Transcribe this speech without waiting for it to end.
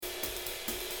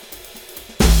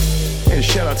And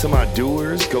shout out to my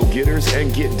doers, go-getters,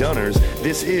 and get-doners.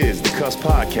 This is the Cuss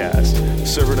Podcast,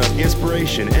 serving up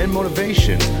inspiration and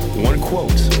motivation, one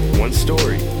quote, one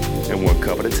story, and one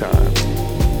cup at a time.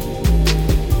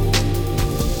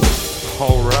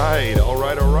 All right.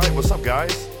 What's up,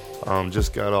 guys?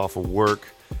 Just got off of work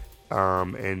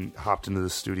and hopped into the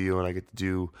studio, and I get to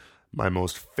do my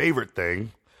most favorite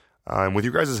thing. And with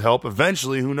your guys' help,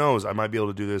 eventually, who knows, I might be able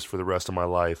to do this for the rest of my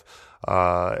life.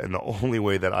 And the only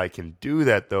way that I can do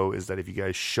that, though, is that if you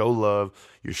guys show love,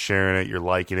 you're sharing it, you're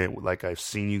liking it, like I've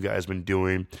seen you guys been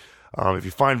doing. If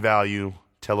you find value,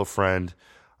 tell a friend.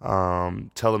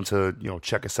 Tell them to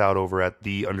check us out over at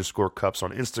 _cups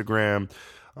on Instagram,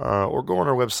 or go on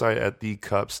our website at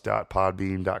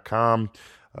thecups.podbean.com.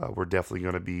 We're definitely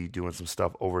going to be doing some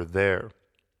stuff over there.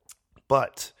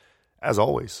 But as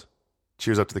always,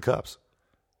 cheers up to the Cups.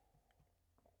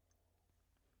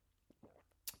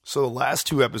 So the last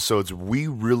two episodes, we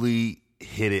really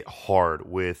hit it hard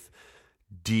with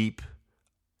deep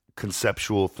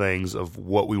conceptual things of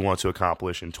what we want to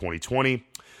accomplish in 2020.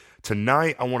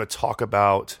 Tonight, I want to talk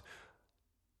about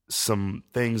some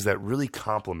things that really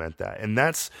complement that. And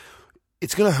it's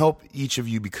going to help each of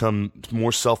you become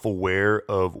more self-aware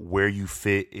of where you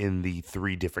fit in the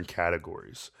three different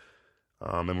categories.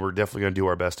 And we're definitely going to do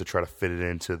our best to try to fit it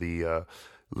into the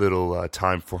little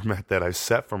time format that I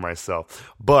set for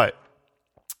myself. But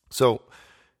so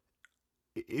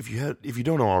if you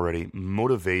don't know already,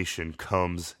 motivation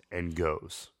comes and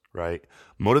goes, right?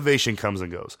 Motivation comes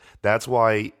and goes. That's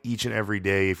why each and every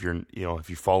day, if you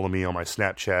follow me on my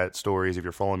Snapchat stories, if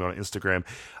you're following me on Instagram,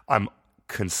 I'm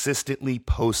consistently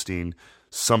posting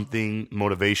something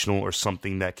motivational or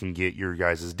something that can get your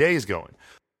guys' days going.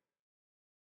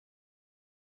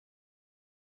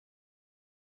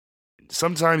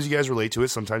 Sometimes you guys relate to it,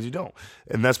 sometimes you don't.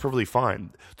 And that's perfectly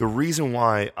fine. The reason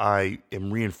why I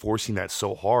am reinforcing that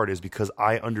so hard is because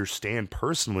I understand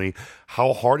personally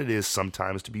how hard it is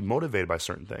sometimes to be motivated by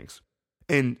certain things.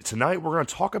 And tonight we're going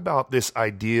to talk about this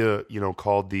idea,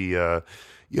 called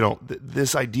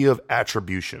this idea of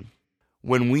attribution.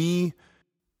 When we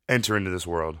enter into this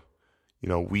world,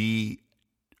 we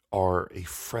are a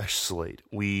fresh slate.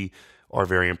 We are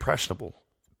very impressionable.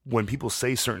 When people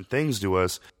say certain things to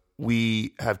us,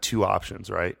 we have two options,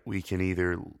 right? We can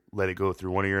either let it go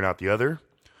through one ear and out the other,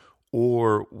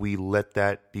 or we let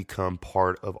that become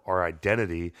part of our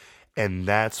identity. And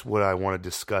that's what I want to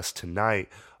discuss tonight,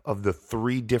 of the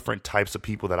three different types of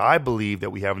people that I believe that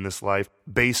we have in this life,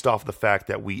 based off the fact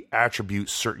that we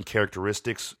attribute certain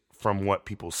characteristics from what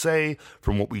people say,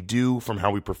 from what we do, from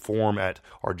how we perform at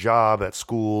our job, at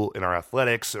school, in our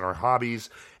athletics, in our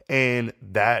hobbies, and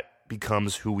that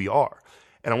becomes who we are.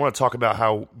 And I want to talk about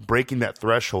how breaking that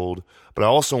threshold, but I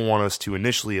also want us to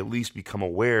initially at least become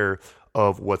aware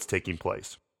of what's taking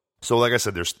place. So like I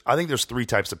said, I think there's three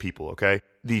types of people, okay?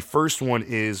 The first one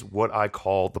is what I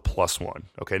call the plus one,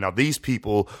 okay? Now these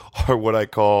people are what I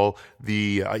call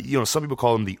some people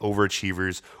call them the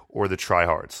overachievers or the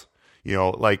tryhards.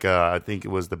 I think it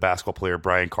was the basketball player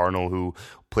Brian Cardinal who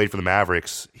played for the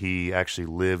Mavericks. He actually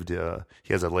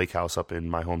he has a lake house up in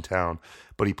my hometown,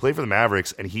 but he played for the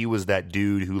Mavericks, and he was that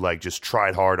dude who just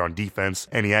tried hard on defense,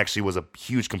 and he actually was a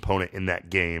huge component in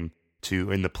that game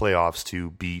in the playoffs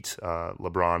to beat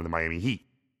LeBron and the Miami Heat.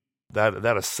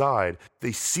 That aside,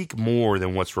 they seek more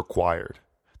than what's required.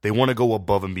 They want to go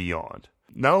above and beyond.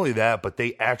 Not only that, but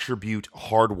they attribute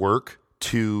hard work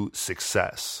to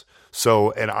success.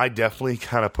 So, and I definitely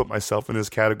kind of put myself in this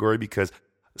category because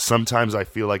sometimes I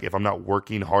feel like if I'm not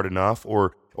working hard enough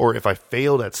or if I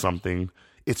failed at something,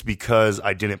 it's because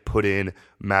I didn't put in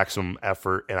maximum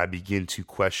effort, and I begin to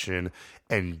question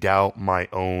and doubt my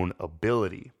own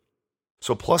ability.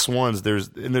 So plus ones,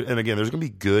 and again, there's going to be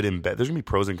good and bad. There's going to be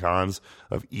pros and cons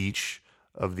of each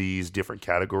of these different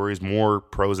categories, more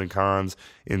pros and cons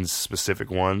in specific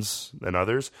ones than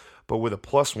others. But with a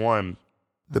plus one,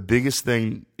 the biggest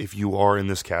thing, if you are in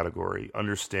this category,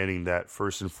 understanding that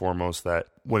first and foremost, that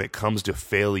when it comes to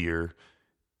failure,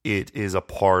 it is a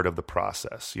part of the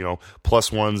process.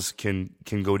 Plus ones can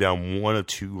go down one of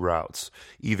two routes,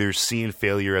 either seeing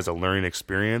failure as a learning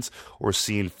experience or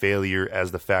seeing failure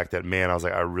as the fact that, man,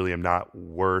 I really am not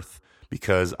worth,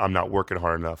 because I'm not working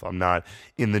hard enough. I'm not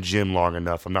in the gym long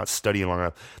enough. I'm not studying long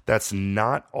enough. That's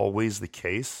not always the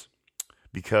case,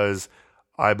 because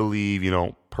I believe,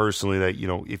 personally that,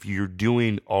 if you're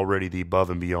doing already the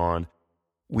above and beyond,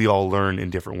 we all learn in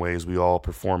different ways. We all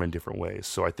perform in different ways.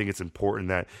 So I think it's important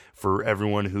that for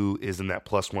everyone who is in that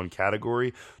plus one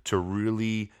category to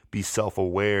really be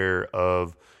self-aware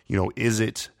of, is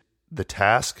it the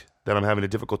task that I'm having a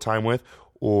difficult time with,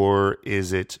 or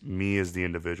is it me as the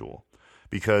individual?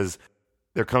 Because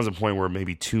there comes a point where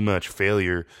maybe too much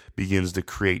failure begins to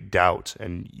create doubt,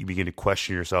 and you begin to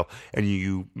question yourself, and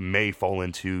you may fall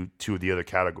into two of the other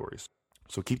categories.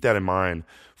 So keep that in mind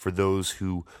for those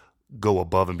who go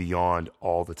above and beyond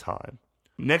all the time.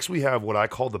 Next, we have what I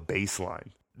call the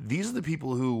baseline. These are the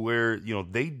people where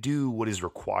they do what is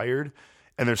required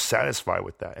and they're satisfied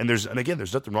with that. And again,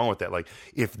 there's nothing wrong with that. Like,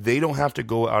 if they don't have to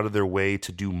go out of their way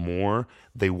to do more,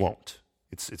 they won't.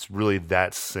 It's really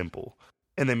that simple.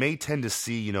 And they may tend to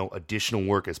see, additional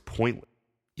work as pointless.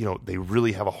 They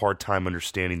really have a hard time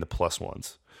understanding the plus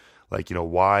ones. Like,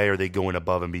 why are they going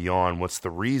above and beyond? What's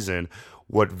the reason?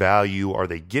 What value are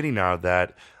they getting out of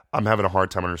that? I'm having a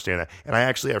hard time understanding that. And I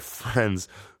actually have friends,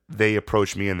 they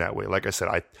approach me in that way. Like I said,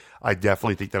 I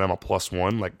definitely think that I'm a plus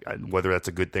one, like whether that's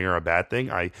a good thing or a bad thing.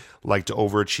 I like to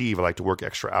overachieve. I like to work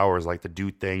extra hours. I like to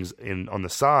do things on the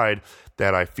side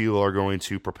that I feel are going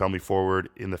to propel me forward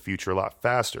in the future a lot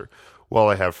faster. Well,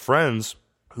 I have friends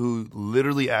who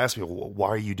literally ask me, well, why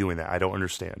are you doing that? I don't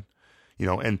understand.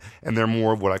 And they're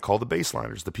more of what I call the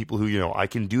baseliners, the people who, I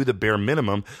can do the bare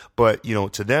minimum, but,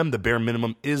 to them, the bare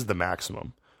minimum is the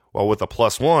maximum. Well, with a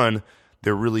plus one,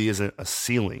 there really isn't a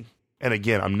ceiling. And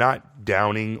again, I'm not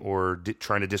downing or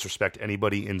trying to disrespect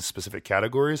anybody in specific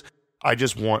categories. I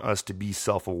just want us to be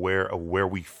self-aware of where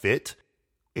we fit.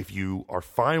 If you are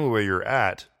fine with where you're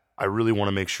at, I really want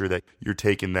to make sure that you're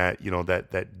taking that,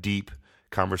 that deep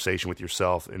conversation with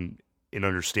yourself and in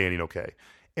understanding, okay,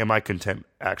 am I content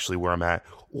actually where I'm at,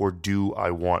 or do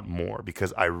I want more?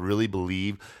 Because I really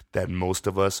believe that most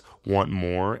of us want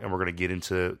more, and we're going to get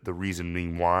into the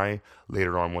reasoning why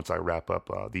later on once I wrap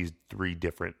up these three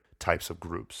different types of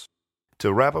groups.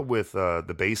 To wrap up with the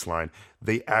baseline,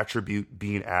 they attribute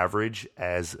being average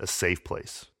as a safe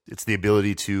place. It's the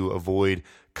ability to avoid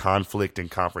conflict and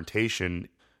confrontation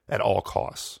at all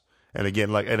costs. And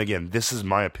again, this is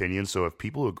my opinion. So if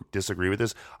people disagree with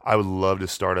this, I would love to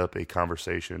start up a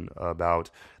conversation about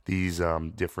these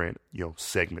different,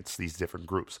 segments, these different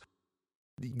groups.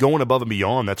 Going above and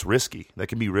beyond, that's risky. That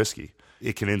can be risky.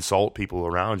 It can insult people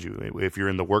around you. If you're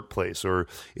in the workplace, or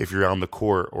if you're on the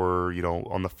court, or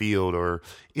on the field, or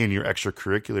in your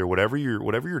extracurricular, whatever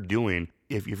you're doing.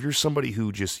 If you're somebody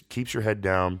who just keeps your head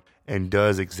down and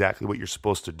does exactly what you're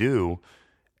supposed to do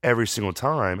every single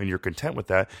time, and you're content with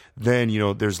that, then,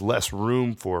 there's less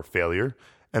room for failure,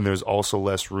 and there's also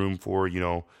less room for,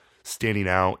 standing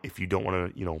out if you don't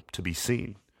want to be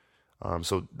seen.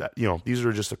 So that, these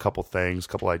are just a couple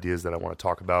ideas that I want to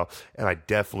talk about, and I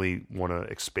definitely want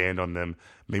to expand on them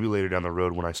maybe later down the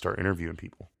road when I start interviewing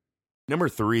people. Number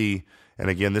 3,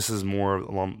 and again, this is more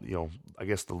along, I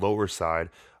guess the lower side,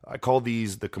 I call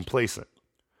these the complacent.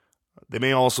 They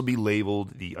may also be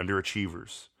labeled the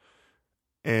underachievers.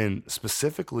 And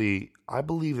specifically, I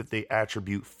believe that they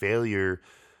attribute failure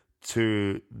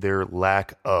to their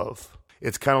lack of.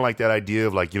 It's kind of like that idea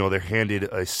of they're handed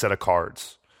a set of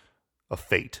cards, of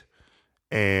fate,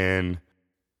 and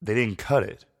they didn't cut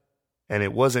it. And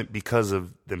it wasn't because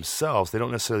of themselves. They don't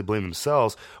necessarily blame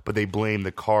themselves, but they blame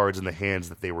the cards and the hands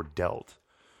that they were dealt.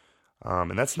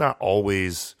 And that's not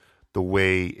always the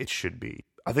way it should be.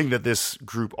 I think that this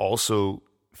group also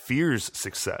fears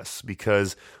success,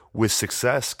 because with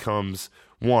success comes,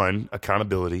 one,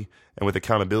 accountability, and with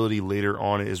accountability later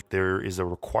on there is a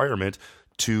requirement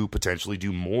to potentially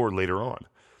do more later on.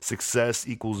 Success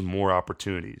equals more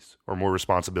opportunities or more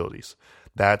responsibilities.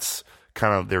 That's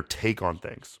kind of their take on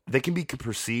things. They can be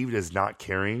perceived as not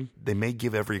caring. They may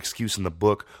give every excuse in the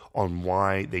book on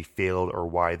why they failed or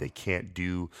why they can't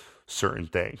do certain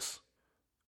things.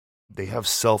 They have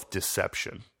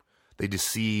self-deception. They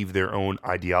deceive their own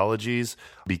ideologies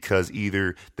because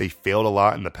either they failed a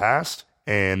lot in the past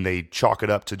and they chalk it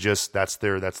up to just that's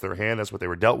their hand, that's what they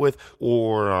were dealt with,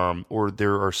 or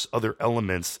there are other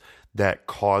elements that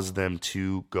cause them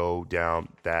to go down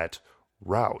that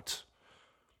route.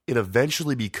 It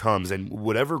eventually becomes, and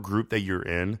whatever group that you're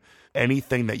in,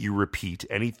 anything that you repeat,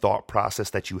 any thought process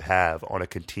that you have on a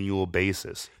continual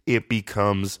basis, it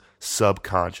becomes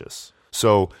subconscious.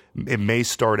 So it may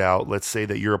start out, let's say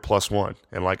that you're a +1.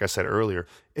 And like I said earlier,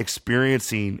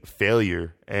 experiencing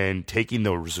failure and taking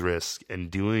those risks and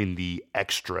doing the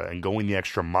extra and going the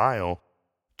extra mile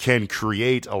can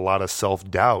create a lot of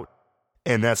self-doubt.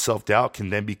 And that self-doubt can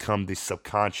then become the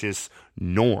subconscious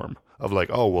norm of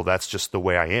oh, well, that's just the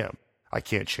way I am. I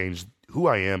can't change who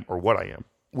I am or what I am.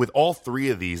 With all three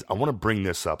of these, I want to bring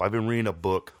this up. I've been reading a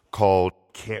book called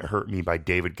Can't Hurt Me by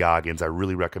David Goggins. I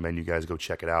really recommend you guys go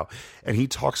check it out. And he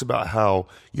talks about how,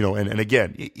 and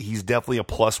again, he's definitely a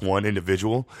 +1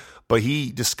 individual, but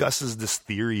he discusses this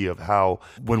theory of how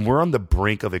when we're on the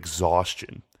brink of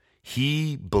exhaustion,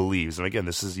 He believes, and again,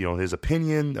 this is, his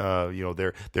opinion.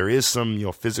 There is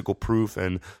some, physical proof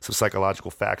and some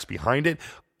psychological facts behind it.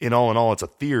 In all, it's a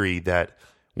theory that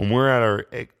when we're at our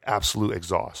absolute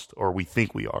exhaust, or we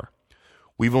think we are,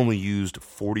 we've only used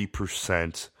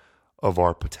 40% of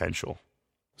our potential.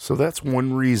 So that's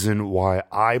one reason why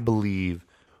I believe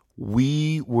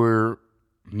we were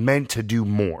meant to do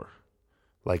more.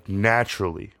 Like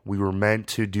naturally, we were meant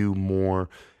to do more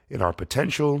in our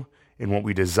potential, in what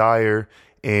we desire.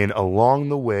 And along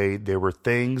the way, there were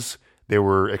things, there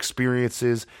were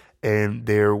experiences, and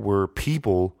there were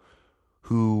people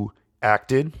who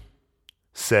acted,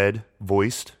 said,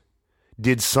 voiced,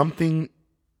 did something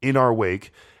in our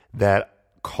wake that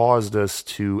caused us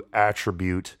to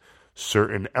attribute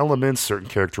certain elements, certain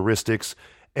characteristics,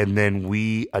 and then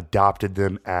we adopted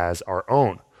them as our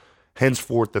own.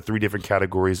 Henceforth, the three different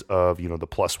categories of, the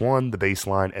 +1, the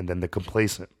baseline, and then the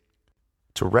complacent.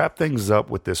 To wrap things up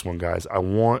with this one, guys, I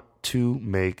want to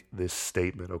make this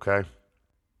statement, okay?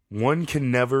 One can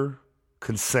never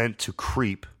consent to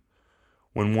creep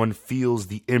when one feels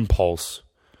the impulse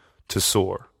to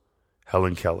soar.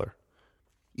 Helen Keller.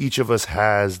 Each of us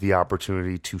has the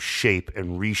opportunity to shape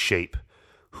and reshape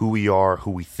who we are,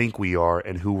 who we think we are,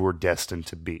 and who we're destined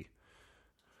to be.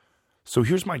 So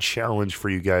here's my challenge for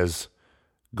you guys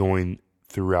going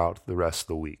throughout the rest of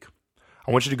the week.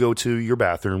 I want you to go to your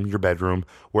bathroom, your bedroom,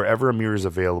 wherever a mirror is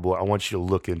available. I want you to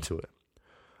look into it.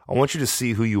 I want you to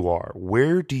see who you are.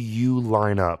 Where do you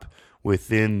line up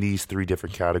within these three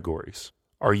different categories?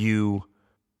 Are you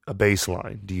a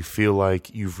baseline? Do you feel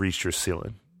like you've reached your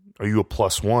ceiling? Are you a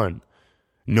 +1,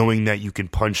 knowing that you can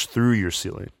punch through your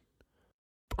ceiling?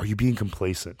 Are you being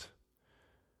complacent?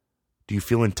 Do you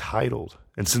feel entitled?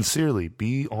 And sincerely,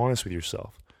 be honest with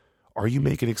yourself. Are you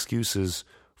making excuses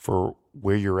for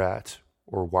where you're at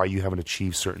or why you haven't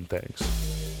achieved certain things?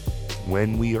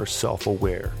 When we are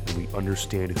self-aware and we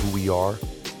understand who we are,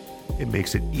 it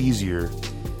makes it easier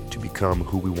to become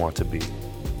who we want to be.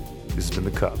 This has been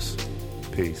The Cuffs.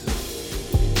 Peace.